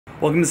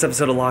Welcome to this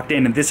episode of Locked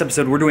In. In this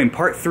episode, we're doing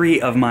part 3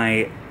 of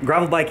my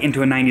gravel bike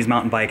into a 90s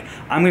mountain bike.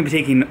 I'm going to be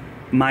taking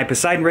my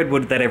Pateron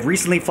Redwood that I've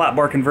recently flat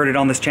bar converted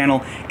on this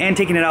channel and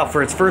taking it out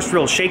for its first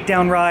real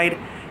shakedown ride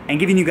and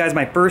giving you guys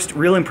my first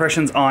real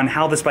impressions on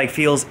how this bike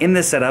feels in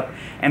this setup.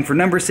 And for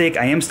number's sake,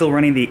 I am still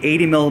running the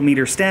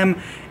 80mm stem,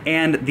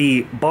 and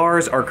the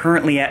bars are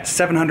currently at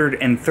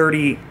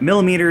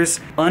 730mm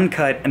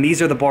uncut, and these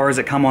are the bars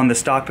that come on the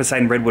stock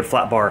Pateron Redwood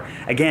flat bar.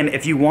 Again,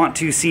 if you want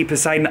to see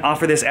Pateron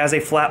offer this as a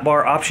flat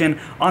bar option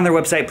on their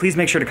website, please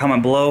make sure to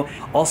comment below.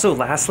 Also,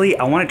 lastly,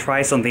 I want to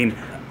try something.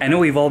 I know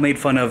we've all made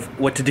fun of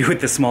what to do with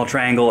this small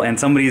triangle, and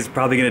somebody's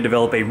probably going to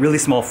develop a really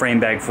small frame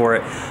bag for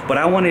it, but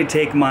I want to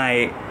take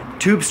my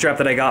tube strap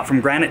that I got from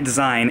Granite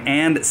Design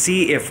and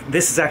see if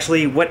this is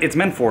actually what it's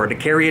meant for, to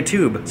carry a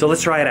tube. So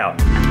let's try it out.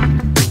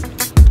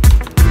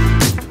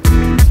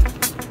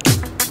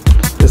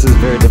 This is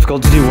very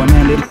difficult to do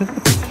one-handed.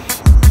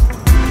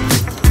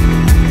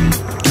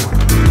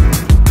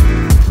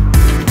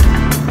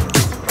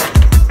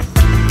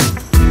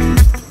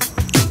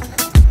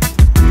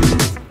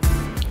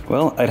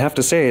 Well, I'd have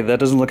to say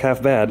that doesn't look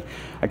half bad.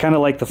 I kind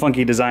of like the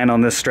funky design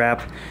on this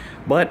strap,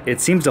 but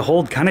it seems to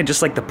hold kind of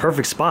just like the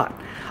perfect spot.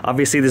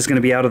 Obviously, this is going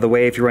to be out of the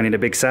way if you're running a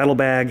big saddle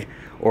bag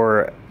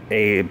or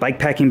a bike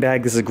packing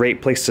bag. This is a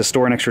great place to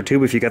store an extra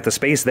tube if you got the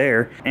space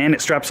there, and it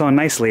straps on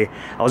nicely.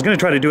 I was going to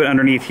try to do it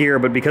underneath here,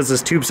 but because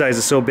this tube size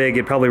is so big,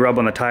 it'd probably rub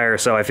on the tire,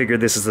 so I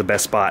figured this is the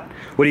best spot.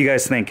 What do you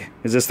guys think?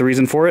 Is this the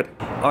reason for it?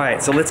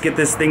 Alright, so let's get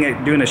this thing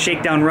doing a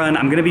shakedown run.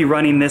 I'm going to be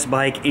running this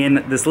bike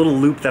in this little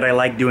loop that I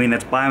like doing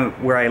that's by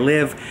where I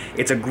live.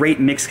 It's a great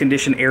mixed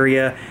condition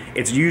area.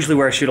 It's usually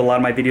where I shoot a lot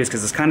of my videos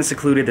because it's kind of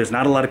secluded, there's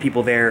not a lot of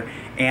people there,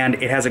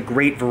 and it has a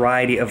great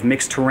variety of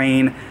mixed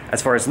terrain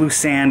as far as loose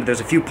sand.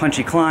 There's a few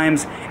punchy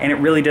climbs, and it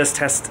really does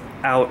test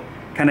out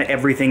kind of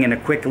everything in a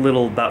quick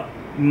little about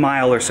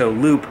mile or so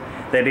loop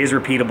that is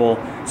repeatable.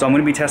 So I'm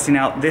going to be testing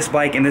out this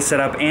bike and this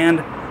setup, and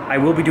I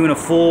will be doing a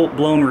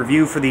full-blown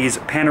review for these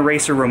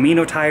Panaracer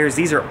Romino tires.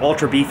 These are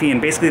ultra beefy and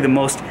basically the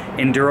most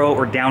enduro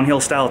or downhill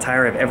style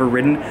tire I've ever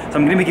ridden. So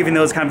I'm going to be giving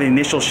those kind of an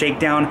initial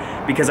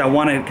shakedown because I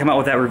want to come out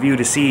with that review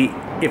to see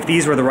if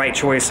these were the right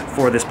choice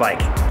for this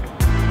bike.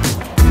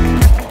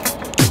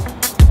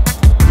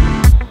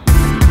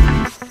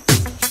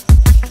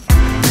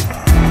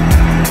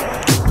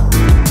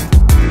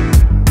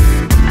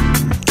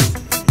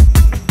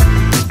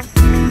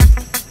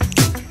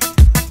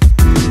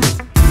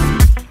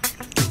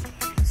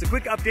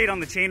 Quick update on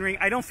the chainring.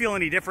 I don't feel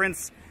any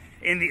difference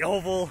in the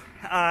oval.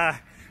 Granted,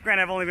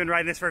 I've only been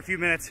riding this for a few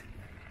minutes,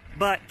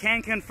 but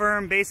can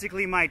confirm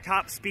basically my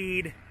top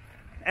speed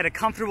at a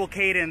comfortable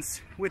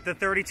cadence with the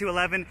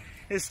 3211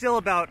 is still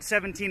about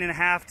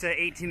 17.5 to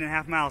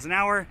 18.5 miles an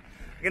hour.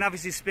 I can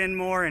obviously spin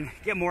more and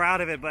get more out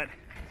of it, but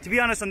to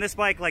be honest, on this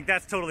bike, like,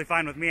 that's totally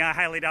fine with me. I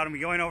highly doubt I'm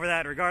going over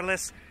that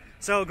regardless.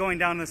 So going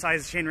down the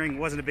size of the chainring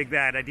wasn't a big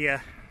bad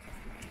idea.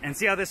 And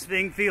see how this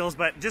thing feels,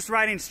 but just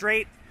riding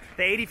straight,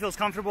 the 80 feels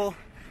comfortable,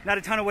 not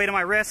a ton of weight on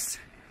my wrists,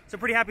 so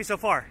pretty happy so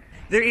far.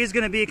 There is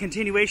going to be a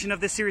continuation of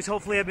this series.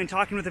 Hopefully, I've been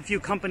talking with a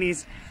few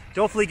companies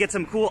to hopefully get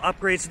some cool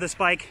upgrades to this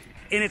bike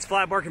in its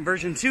flat bar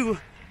conversion to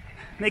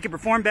make it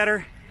perform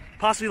better,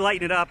 possibly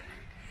lighten it up.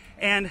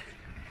 And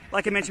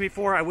like I mentioned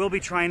before, I will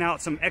be trying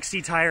out some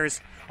XC tires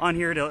on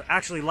here to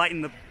actually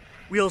lighten the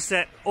wheel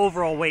set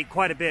overall weight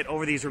quite a bit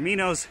over these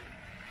Rominos.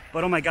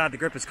 But oh my god, the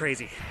grip is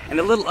crazy. And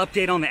a little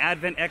update on the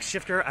Advent X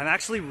shifter. I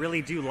actually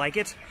really do like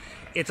it.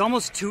 It's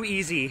almost too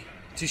easy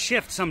to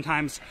shift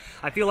sometimes.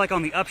 I feel like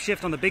on the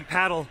upshift on the big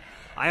paddle,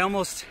 I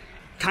almost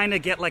kind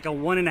of get like a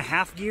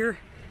 1.5 gear.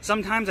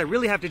 Sometimes I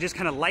really have to just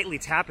kind of lightly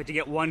tap it to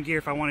get one gear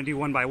if I want to do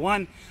one by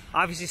one.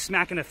 Obviously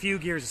smacking a few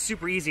gears is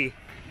super easy,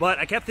 but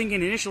I kept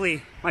thinking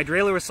initially my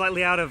derailleur was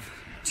slightly out of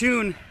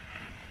tune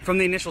from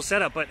the initial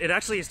setup, but it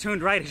actually is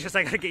tuned right. It's just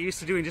I gotta get used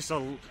to doing just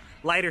a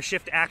lighter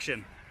shift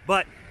action.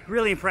 But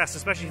really impressed,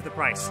 especially for the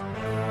price.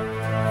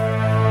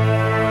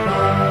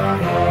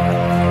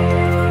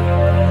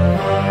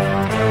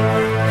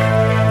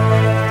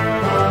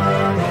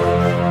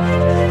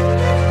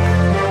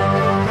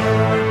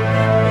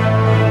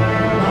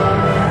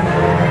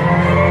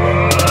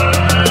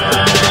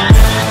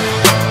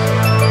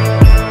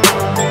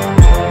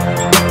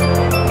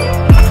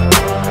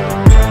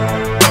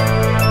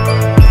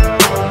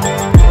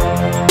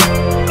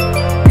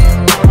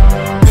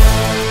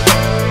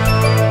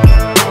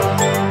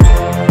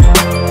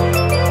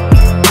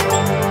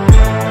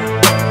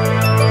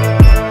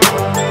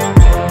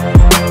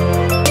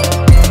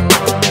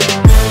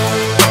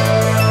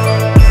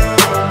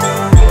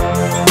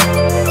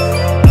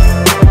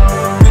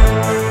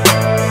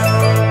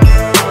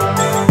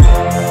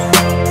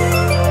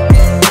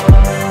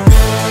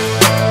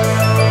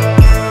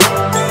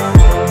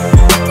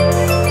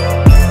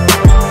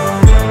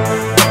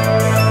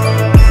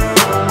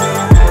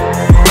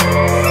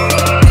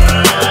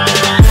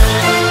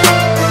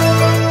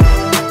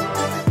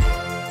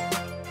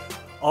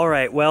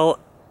 Well,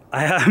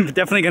 I'm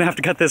definitely gonna have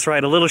to cut this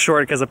ride a little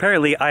short because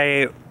apparently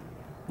I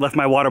left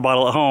my water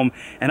bottle at home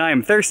and I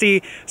am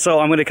thirsty, so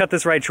I'm gonna cut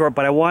this ride short.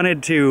 But I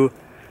wanted to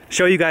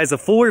show you guys the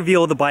full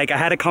reveal of the bike. I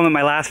had a comment in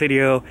my last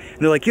video, and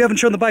they're like, you haven't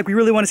shown the bike, we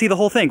really want to see the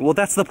whole thing. Well,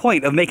 that's the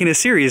point of making a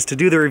series, to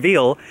do the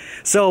reveal.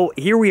 So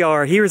here we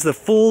are, here's the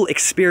full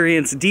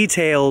experience,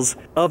 details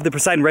of the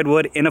Pateron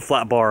Redwood in a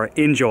flat bar.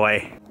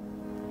 Enjoy.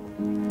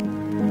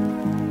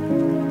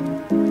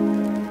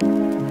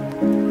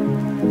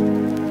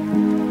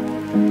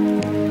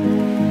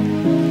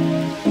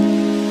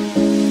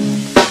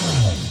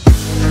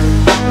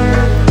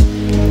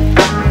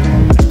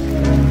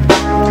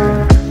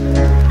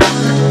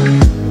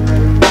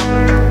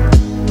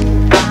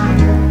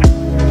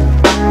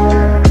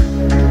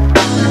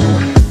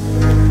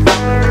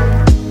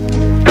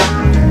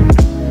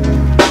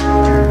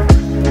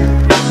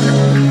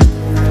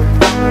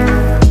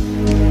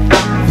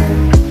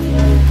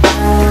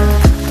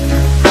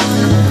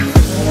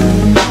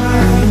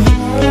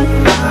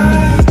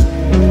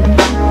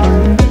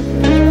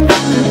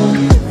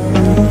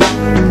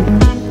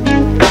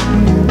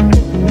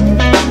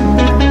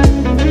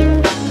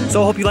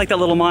 So I hope you like that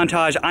little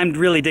montage. I'm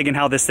really digging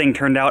how this thing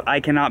turned out.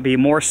 I cannot be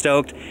more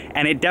stoked,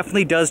 and it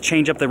definitely does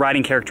change up the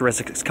riding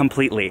characteristics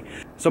completely.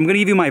 So I'm gonna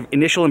give you my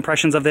initial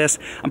impressions of this.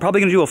 I'm probably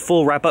gonna do a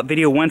full wrap-up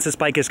video once this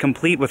bike is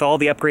complete with all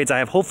the upgrades I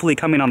have hopefully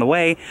coming on the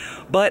way.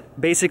 But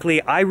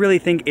basically, I really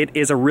think it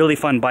is a really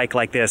fun bike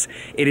like this.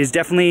 It is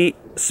definitely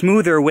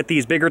smoother with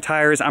these bigger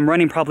tires. I'm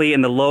running probably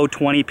in the low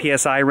 20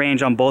 PSI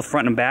range on both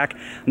front and back.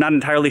 I'm not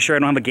entirely sure, I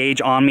don't have a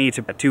gauge on me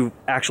to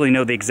actually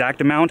know the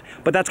exact amount,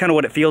 but that's kind of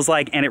what it feels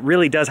like, and it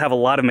really does have a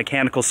lot of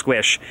mechanical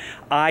squish.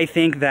 I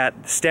think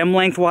that stem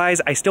length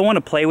wise, I still want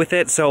to play with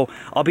it, so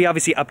I'll be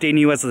obviously updating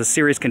you as the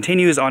series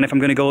continues on if I'm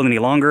going to go any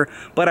longer,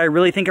 but I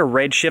really think a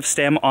Redshift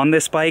stem on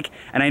this bike,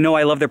 and I know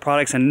I love their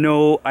products and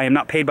no, I am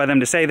not paid by them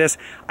to say this,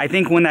 I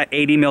think when that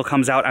 80 mil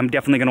comes out, I'm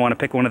definitely going to want to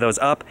pick one of those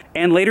up.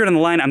 And later down the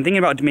line, I'm thinking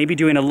about maybe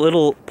doing a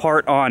little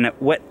part on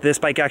what this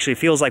bike actually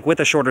feels like with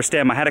a shorter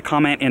stem. I had a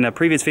comment in a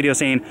previous video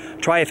saying,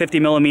 try a 50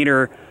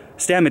 millimeter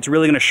stem, it's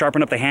really going to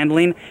sharpen up the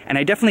handling, and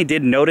I definitely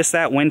did notice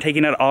that when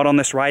taking it out on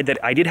this ride, that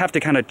I did have to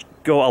kind of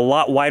go a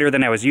lot wider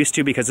than I was used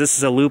to, because this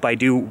is a loop I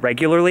do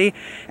regularly,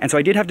 and so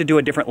I did have to do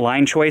a different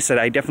line choice that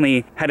I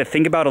definitely had to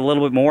think about a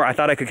little bit more. I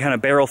thought I could kind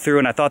of barrel through,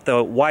 and I thought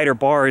the wider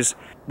bars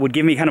would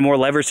give me kind of more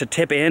leverage to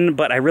tip in,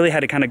 but I really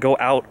had to kind of go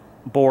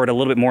outboard a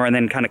little bit more and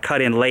then kind of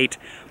cut in late,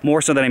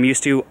 more so than I'm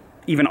used to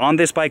even on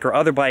this bike or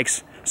other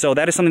bikes. So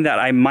that is something that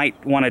I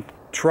might want to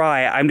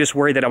try. I'm just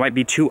worried that it might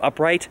be too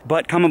upright,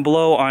 but comment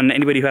below on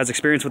anybody who has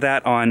experience with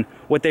that on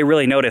what they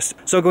really noticed.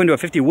 So going to a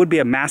 50 would be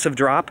a massive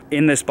drop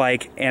in this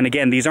bike, and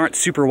again, these aren't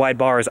super wide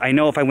bars. I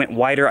know if I went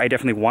wider, I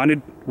definitely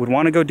would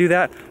want to go do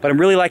that, but I'm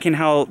really liking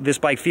how this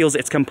bike feels.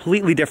 It's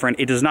completely different.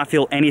 It does not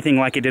feel anything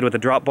like it did with the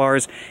drop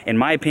bars, in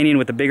my opinion,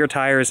 with the bigger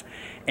tires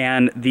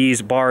and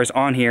these bars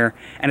on here.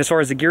 And as far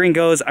as the gearing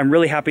goes, I'm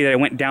really happy that I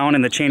went down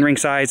in the chainring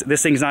size.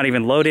 This thing's not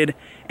even loaded,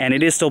 and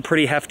it is still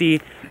pretty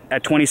hefty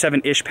at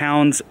 27-ish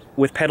pounds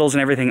with pedals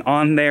and everything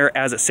on there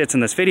as it sits in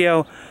this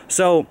video.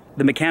 So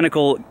the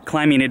mechanical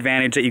climbing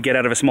advantage that you get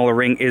out of a smaller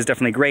ring is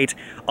definitely great.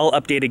 I'll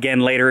update again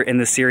later in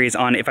this series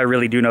on if I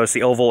really do notice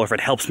the oval or if it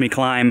helps me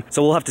climb.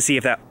 So we'll have to see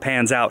if that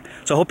pans out.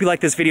 So I hope you like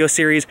this video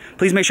series.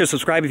 Please make sure to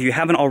subscribe if you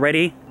haven't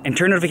already, and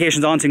turn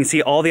notifications on so you can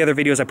see all the other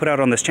videos I put out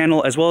on this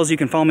channel, as well as you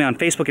can follow me on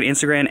Facebook and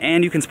Instagram,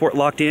 and you can support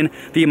Locked In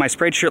via my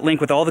Spreadshirt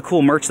link with all the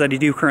cool merch that I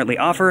do currently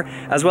offer,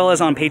 as well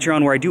as on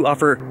Pateron, where I do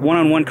offer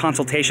one-on-one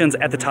consultations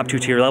at the top 2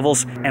 tier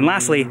levels. And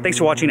lastly, thanks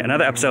for watching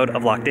another episode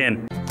of Locked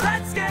In.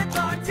 Let's get